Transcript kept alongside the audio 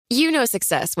You know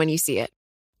success when you see it.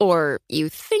 Or you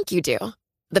think you do.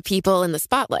 The people in the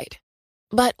spotlight.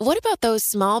 But what about those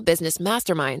small business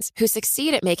masterminds who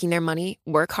succeed at making their money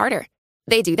work harder?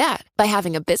 They do that by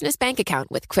having a business bank account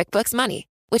with QuickBooks Money,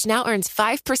 which now earns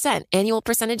 5% annual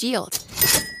percentage yield.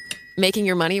 Making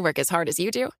your money work as hard as you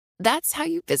do? That's how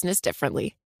you business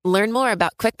differently. Learn more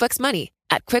about QuickBooks Money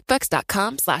at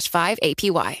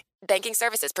quickbooks.com/5APY. Banking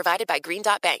services provided by Green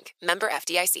Dot Bank. Member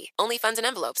FDIC. Only funds and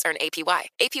envelopes earn APY.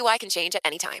 APY can change at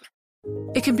any time.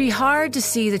 It can be hard to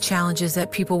see the challenges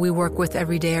that people we work with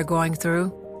every day are going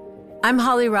through. I'm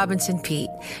Holly Robinson Pete.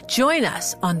 Join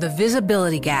us on The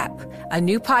Visibility Gap, a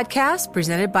new podcast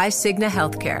presented by Cigna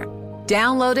Healthcare.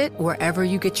 Download it wherever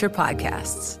you get your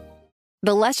podcasts.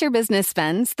 The less your business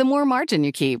spends, the more margin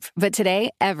you keep. But today,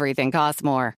 everything costs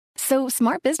more. So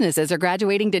smart businesses are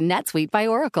graduating to NetSuite by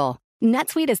Oracle.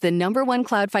 NetSuite is the #1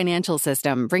 cloud financial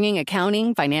system, bringing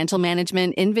accounting, financial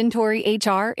management, inventory,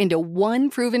 HR into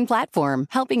one proven platform,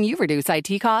 helping you reduce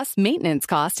IT costs, maintenance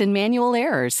costs, and manual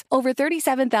errors. Over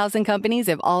 37,000 companies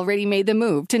have already made the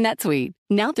move to NetSuite.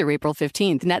 Now through April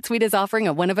 15th, NetSuite is offering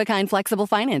a one-of-a-kind flexible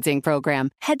financing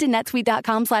program. Head to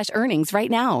netsuite.com/earnings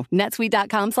right now.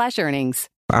 netsuite.com/earnings.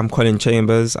 I'm Colin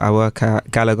Chambers. I work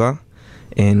at Gallagher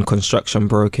in construction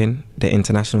broking, the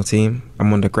international team.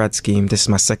 I'm on the grad scheme. This is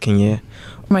my second year.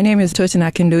 My name is Tosin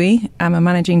Akindui. I'm a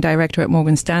managing director at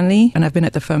Morgan Stanley, and I've been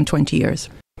at the firm 20 years.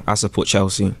 I support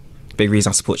Chelsea. Big reason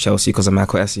I support Chelsea because of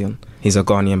Michael Essien. He's a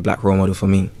Ghanaian black role model for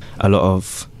me. A lot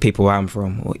of people where I'm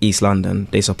from, or East London,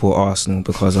 they support Arsenal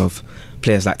because of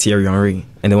players like Thierry Henry,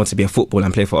 and they want to be a footballer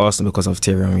and play for Arsenal because of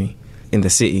Thierry Henry. In the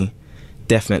city,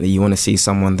 definitely you want to see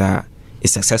someone that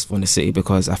is successful in the city,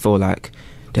 because I feel like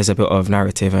there's a bit of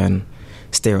narrative and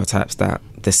stereotypes that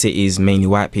the city is mainly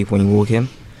white people when you walk in,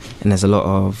 and there's a lot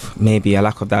of maybe a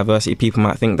lack of diversity. People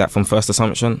might think that from first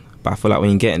assumption, but I feel like when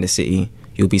you get in the city,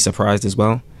 you'll be surprised as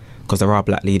well, because there are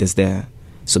black leaders there.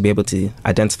 So be able to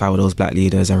identify with those black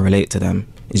leaders and relate to them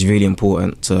is really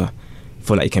important to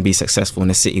feel like you can be successful in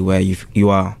a city where you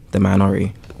are the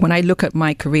minority. When I look at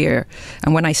my career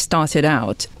and when I started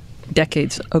out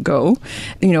decades ago,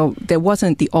 there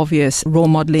wasn't the obvious role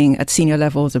modeling at senior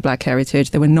levels of black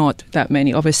heritage. There were not that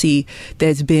many. Obviously,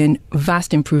 there's been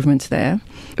vast improvements there,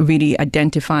 really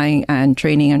identifying and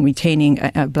training and retaining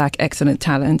black excellent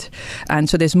talent. And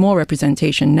so there's more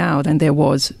representation now than there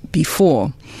was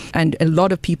before. And a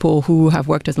lot of people who have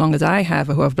worked as long as I have,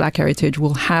 who have black heritage,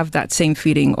 will have that same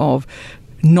feeling of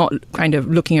not kind of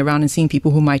looking around and seeing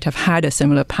people who might have had a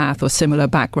similar path or similar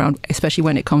background, especially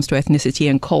when it comes to ethnicity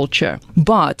and culture.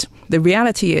 But the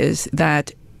reality is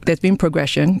that there's been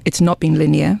progression. It's not been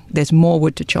linear. There's more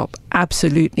wood to chop,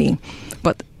 absolutely.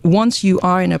 But once you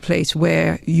are in a place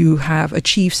where you have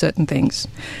achieved certain things,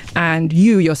 and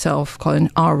you yourself, Colin,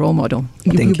 are a role model,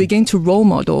 you begin to role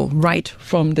model right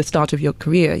from the start of your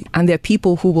career. And there are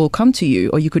people who will come to you,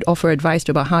 or you could offer advice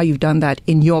about how you've done that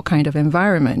in your kind of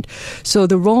environment. So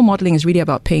the role modeling is really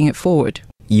about paying it forward.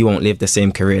 You won't live the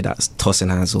same career that Tosin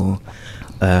has, or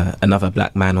another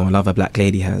black man or another black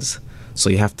lady has. So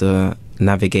you have to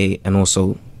navigate and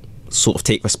also sort of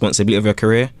take responsibility of your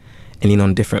career, and lean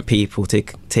on different people,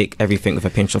 take everything with a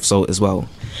pinch of salt as well,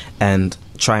 and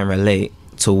try and relate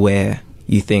to where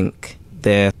you think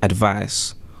their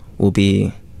advice will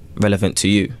be relevant to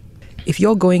you. If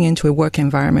you're going into a work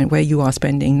environment where you are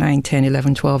spending 9, 10,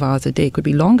 11, 12 hours a day, it could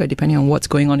be longer depending on what's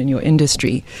going on in your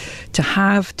industry, to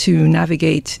have to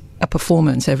navigate a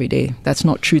performance every day that's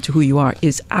not true to who you are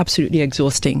is absolutely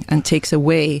exhausting and takes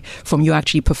away from you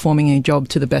actually performing a job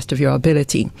to the best of your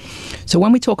ability. So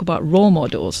when we talk about role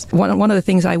models, one of the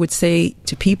things I would say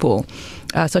to people,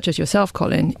 such as yourself,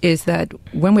 Colin, is that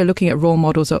when we're looking at role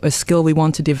models or a skill we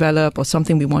want to develop or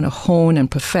something we want to hone and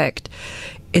perfect,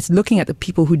 it's looking at the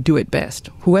people who do it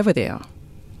best, whoever they are,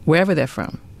 wherever they're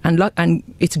from. And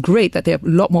it's great that there are a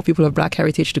lot more people of black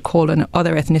heritage to call on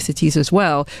other ethnicities as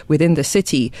well within the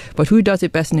city. But who does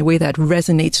it best in a way that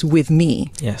resonates with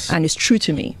me? Yes. And is true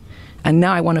to me? And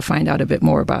now I want to find out a bit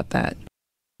more about that.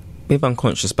 With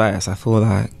unconscious bias, I feel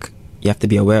like you have to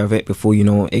be aware of it before you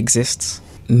know it exists.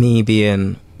 Me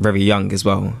being very young as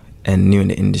well and new in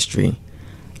the industry,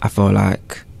 I feel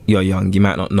like you're young, you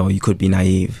might not know, you could be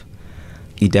naive.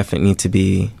 You definitely need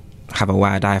to have a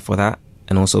wide eye for that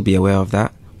and also be aware of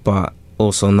that. But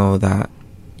also know that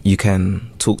you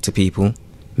can talk to people,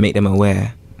 make them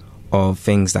aware of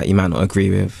things that you might not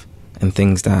agree with and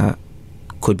things that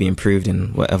could be improved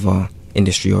in whatever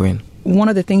industry you're in. one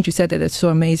of the things you said that is so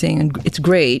amazing and it's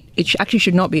great, it actually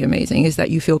should not be amazing, is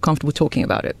that you feel comfortable talking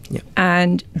about it. Yeah.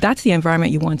 And that's the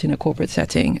environment you want in a corporate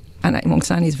setting. And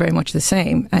Mongsani is very much the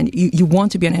same. And you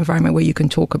want to be an environment where you can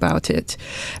talk about it.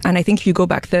 And I think if you go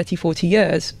back 30, 40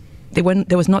 years, there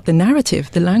was not the narrative,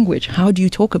 the language. How do you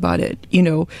talk about it? You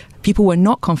know, people were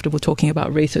not comfortable talking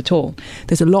about race at all.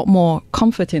 There's a lot more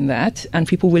comfort in that and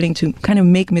people willing to kind of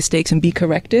make mistakes and be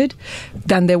corrected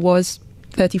than there was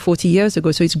 30, 40 years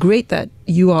ago. So it's great that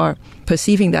you are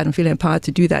perceiving that and feeling empowered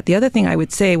to do that. The other thing I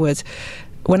would say was,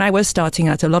 when I was starting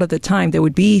out, a lot of the time there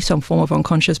would be some form of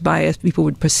unconscious bias people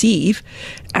would perceive,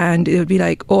 and it would be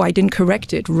like, oh, I didn't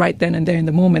correct it right then and there in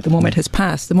the moment. The moment has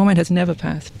passed. The moment has never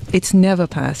passed. It's never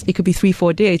passed. It could be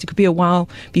 3-4 days. It could be a while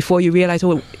before you realize,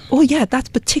 oh yeah, that's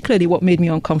particularly what made me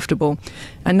uncomfortable.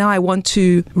 And now I want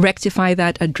to rectify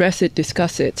that, address it,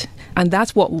 discuss it. And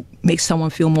that's what makes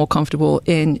someone feel more comfortable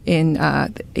in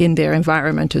their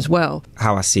environment as well.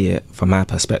 How I see it from my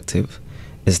perspective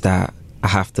is that I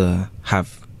have to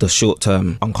have the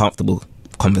short-term uncomfortable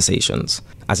conversations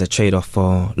as a trade-off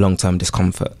for long-term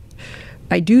discomfort.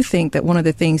 I do think that one of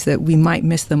the things that we might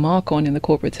miss the mark on in the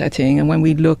corporate setting, and when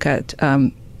we look at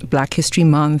Black History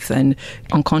Month and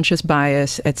unconscious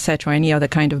bias, etc., any other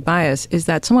kind of bias, is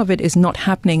that some of it is not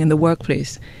happening in the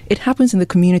workplace. It happens in the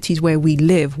communities where we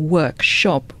live, work,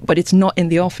 shop, but it's not in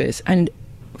the office. And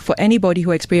for anybody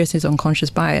who experiences unconscious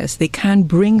bias, they can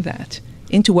bring that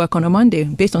into work on a Monday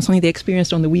based on something they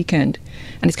experienced on the weekend.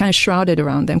 And it's kind of shrouded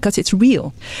around them because it's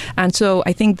real. And so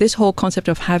I think this whole concept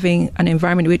of having an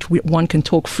environment in which one can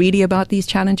talk freely about these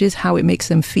challenges, how it makes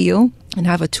them feel, and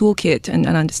have a toolkit and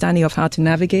an understanding of how to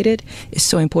navigate it is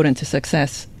so important to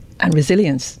success and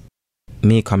resilience.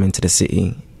 Me coming to the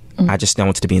city, I just knew I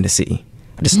wanted to be in the city.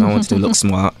 I just knew I wanted to look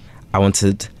smart. I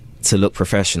wanted to look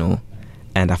professional.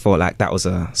 And I felt like that was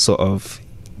a sort of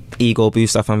ego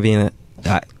boost, if I'm being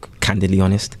candidly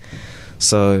honest.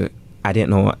 So I didn't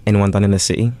know what anyone done in the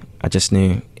city. I just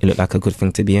knew it looked like a good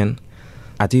thing to be in.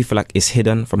 I do feel like it's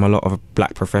hidden from a lot of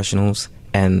Black professionals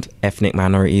and ethnic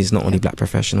minorities, not only Black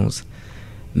professionals.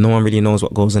 No one really knows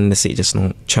what goes on in the city, just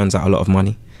churns out a lot of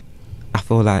money. I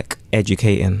feel like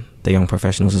educating the young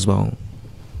professionals as well,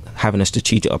 having a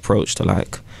strategic approach to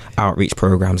like outreach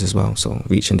programs as well, so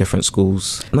reaching different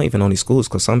schools, not even only schools,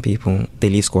 because some people, they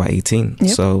leave school at 18. Yep.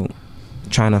 So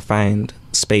trying to find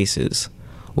spaces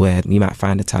where you might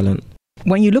find the talent.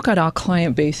 When you look at our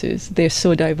client bases, they're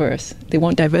so diverse. They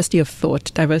want diversity of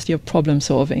thought, diversity of problem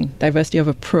solving, diversity of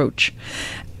approach.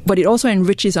 But it also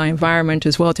enriches our environment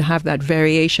as well to have that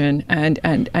variation, and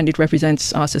it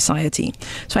represents our society.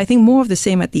 So I think more of the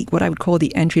same at the what I would call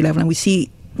the entry level, and we see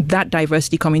that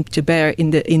diversity coming to bear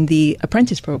in the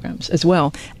apprentice programs as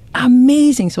well.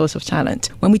 Amazing source of talent.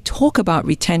 When we talk about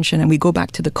retention, and we go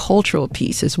back to the cultural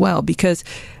piece as well, because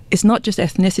it's not just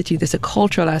ethnicity, there's a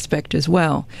cultural aspect as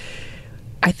well.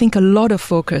 I think a lot of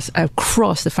focus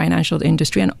across the financial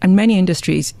industry and many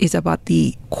industries is about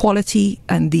the quality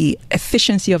and the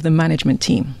efficiency of the management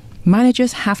team.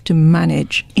 Managers have to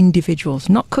manage individuals,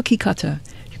 not cookie cutter.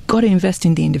 Got to invest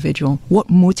in the individual. What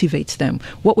motivates them?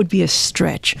 What would be a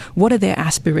stretch? What are their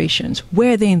aspirations?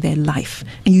 Where are they in their life?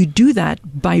 And you do that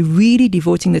by really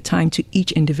devoting the time to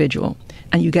each individual,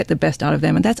 and you get the best out of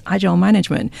them. And that's agile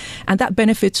management. And that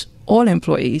benefits all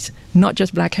employees, not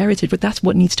just Black heritage, but that's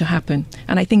what needs to happen.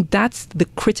 And I think that's the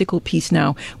critical piece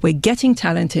now. We're getting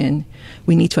talent in.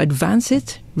 We need to advance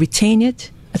it, retain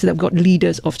it, so that we've got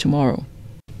leaders of tomorrow.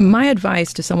 My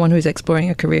advice to someone who is exploring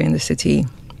a career in the city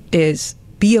is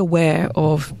be aware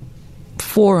of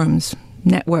forums,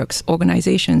 networks,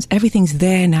 organizations. Everything's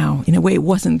there now. In a way, it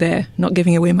wasn't there. Not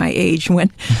giving away my age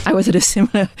when I was at a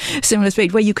similar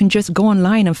stage, where you can just go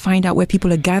online and find out where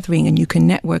people are gathering, and you can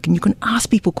network and you can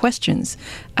ask people questions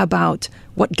about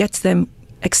what gets them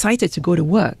excited to go to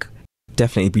work.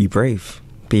 Definitely be brave.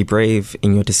 Be brave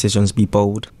in your decisions. Be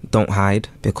bold. Don't hide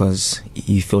because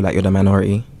you feel like you're the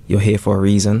minority. You're here for a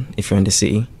reason if you're in the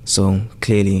city. So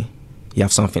clearly, you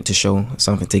have something to show,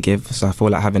 something to give. So I feel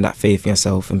like having that faith in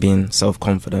yourself and being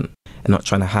self-confident and not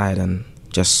trying to hide and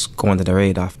just go under the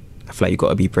radar. I feel like you've got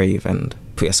to be brave and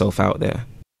put yourself out there.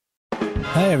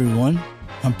 Hi, everyone.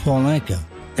 I'm Paul Anka.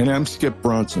 And I'm Skip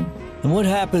Bronson. And what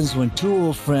happens when two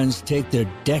old friends take their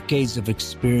decades of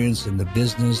experience in the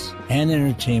business and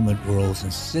entertainment worlds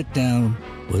and sit down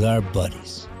with our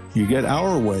buddies? You get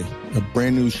Our Way, a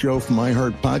brand new show from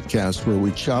iHeart Podcast where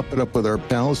we chop it up with our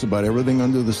pals about everything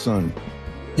under the sun.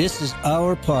 This is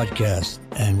our podcast,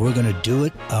 and we're going to do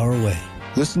it our way.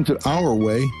 Listen to Our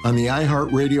Way on the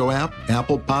iHeart Radio app,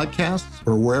 Apple Podcasts,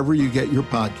 or wherever you get your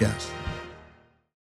podcasts.